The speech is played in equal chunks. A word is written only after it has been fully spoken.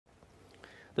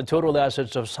The total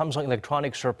assets of Samsung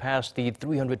Electronics surpassed the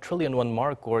 300 trillion won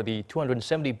mark, or the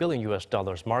 $270 billion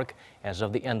mark, as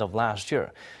of the end of last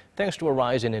year, thanks to a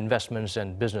rise in investments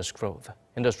and business growth.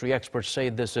 Industry experts say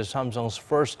this is Samsung's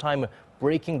first time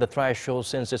breaking the threshold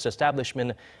since its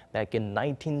establishment back in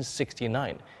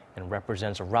 1969 and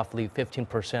represents a roughly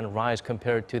 15% rise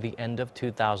compared to the end of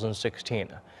 2016.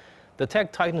 The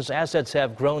tech titan's assets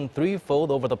have grown threefold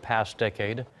over the past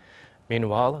decade.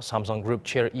 Meanwhile, Samsung Group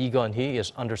Chair Lee Kun-hee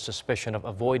is under suspicion of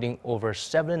avoiding over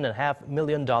 $7.5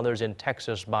 million in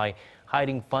taxes by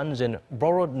hiding funds in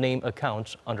borrowed name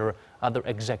accounts under other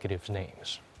executives'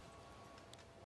 names.